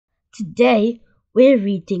Today, we're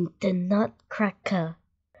reading The Nutcracker.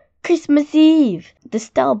 Christmas Eve! The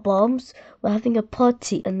Stahlbaums were having a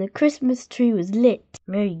party and the Christmas tree was lit.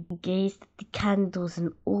 Mary gazed at the candles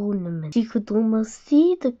and ornaments. She could almost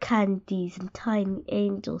see the candies and tiny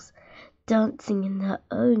angels dancing in her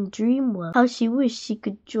own dream world. How she wished she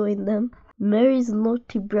could join them. Mary's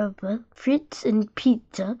naughty brother, Fritz and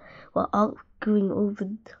Peter, were arguing over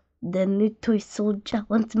the new toy soldier.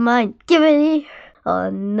 One's mine. Give it here.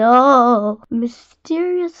 Oh no!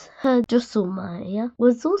 Mysterious Herr Drosselmeyer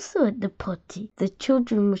was also at the party. The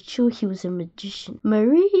children were sure he was a magician.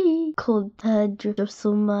 Marie, called Herr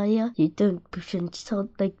Drosselmeyer, you don't push and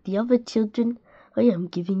shout like the other children. I am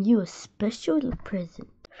giving you a special present.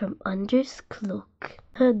 From under his cloak,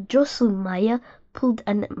 Herr Drosselmeyer pulled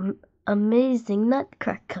an amazing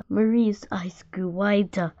nutcracker. Marie's eyes grew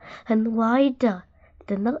wider and wider.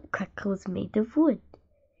 The nutcracker was made of wood.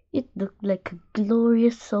 It looked like a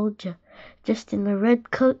glorious soldier, dressed in a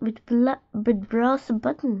red coat with brass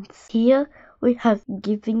buttons. Here we have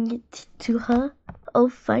giving it to her. Oh,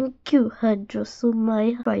 thank you, Herr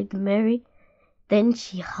Drosselmeyer, cried Mary. Then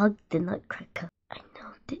she hugged the nutcracker. I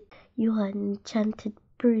know that you are an enchanted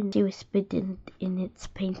prince, she whispered in its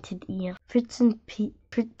painted ear. Fritz and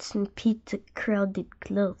Peter crowded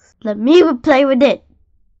close. Let me play with it,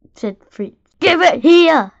 said Fritz. Give it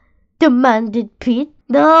here, demanded Pete.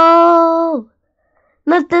 No,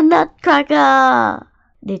 not the nutcracker!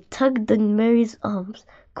 They tugged on Mary's arms,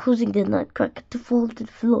 causing the nutcracker to fall to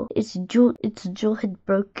the floor. Its jaw had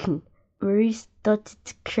broken. Mary started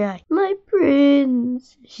to cry. My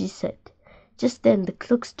prince, she said. Just then the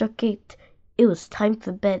clock struck 8. It was time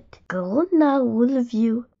for bed. Go on now, all of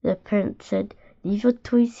you, the parent said. Leave your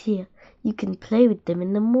toys here. You can play with them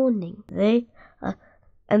in the morning.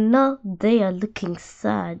 And now they are looking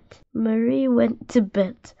sad. Marie went to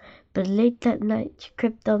bed, but late that night she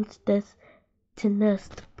crept downstairs to nurse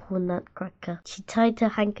the poor nutcracker. She tied her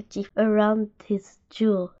handkerchief around his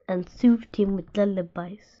jaw and soothed him with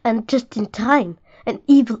lullabies. And just in time, an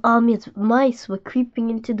evil army of mice were creeping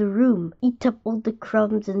into the room, eat up all the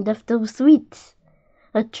crumbs and leftover sweets.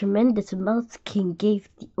 A tremendous mouse king gave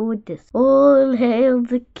the orders. All hail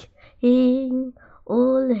the king!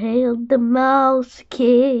 All hail the Mouse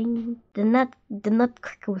King! The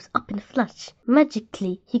nutcracker was up in a flash.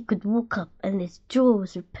 Magically, he could walk up and his jaw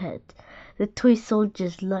was repaired. The toy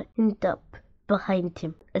soldiers lined up behind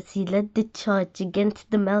him as he led the charge against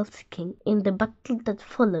the Mouse King. In the battle that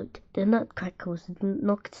followed, the nutcracker was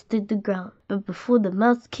knocked to the ground. But before the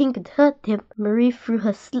Mouse King could hurt him, Marie threw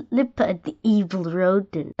her slipper at the evil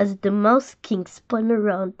rodent. As the Mouse King spun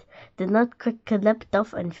around, the nutcracker leapt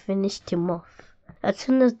off and finished him off. As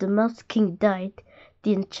soon as the Mouse King died,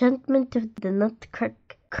 the enchantment of the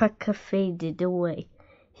nutcracker faded away.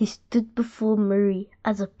 He stood before Marie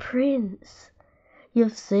as a prince. You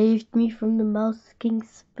have saved me from the Mouse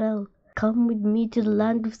King's spell. Come with me to the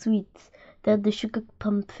land of sweets. There the Sugar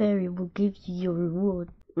Plum Fairy will give you your reward.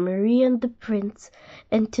 Marie and the prince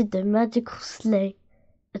entered the magical sleigh.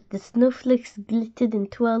 As the snowflakes glittered and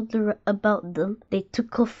twirled about them, they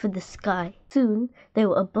took off for the sky. Soon they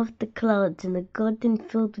were above the clouds in a garden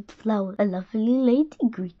filled with flowers. A lovely lady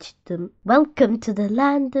greeted them. Welcome to the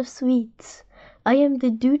land of sweets. I am the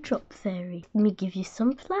Dewdrop Fairy. Let me give you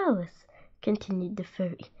some flowers, continued the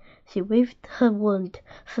fairy. She waved her wand.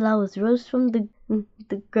 Flowers rose from the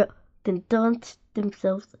ground and danced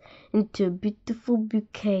themselves into a beautiful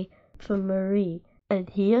bouquet for Marie. And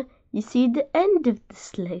here you see the end of the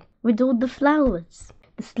sleigh, with all the flowers.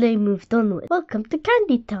 The sleigh moved onward. Welcome to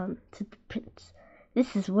Candy Town, said the prince.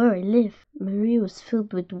 This is where I live. Marie was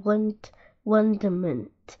filled with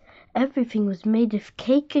wonderment. Everything was made of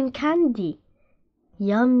cake and candy.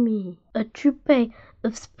 Yummy! A troupe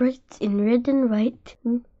of sprites in red and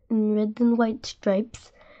white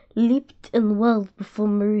stripes leaped and whirled before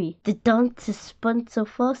Marie. The dancers spun so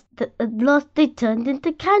fast that at last they turned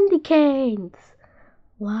into candy canes.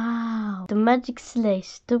 Wow! The magic sleigh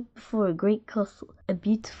stopped before a great castle. A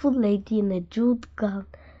beautiful lady in a jeweled gown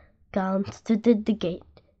stood at the gate.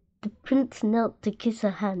 The prince knelt to kiss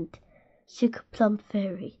her hand. Sugar Plum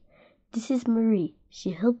Fairy, this is Marie.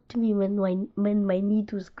 She helped me when my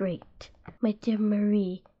need was great. My dear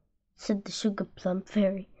Marie, said the Sugar Plum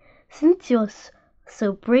Fairy, since you're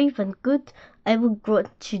so brave and good, I will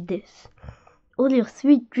grant you this. All your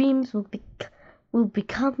sweet dreams will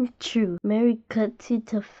become true. Mary curtsied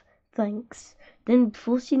her thanks. Then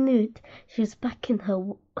before she knew it, she was back in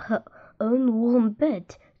her own warm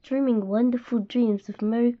bed, dreaming wonderful dreams of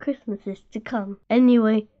Merry Christmases to come.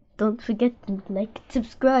 Anyway, don't forget to like and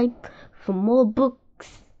subscribe for more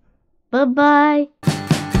books. Bye-bye.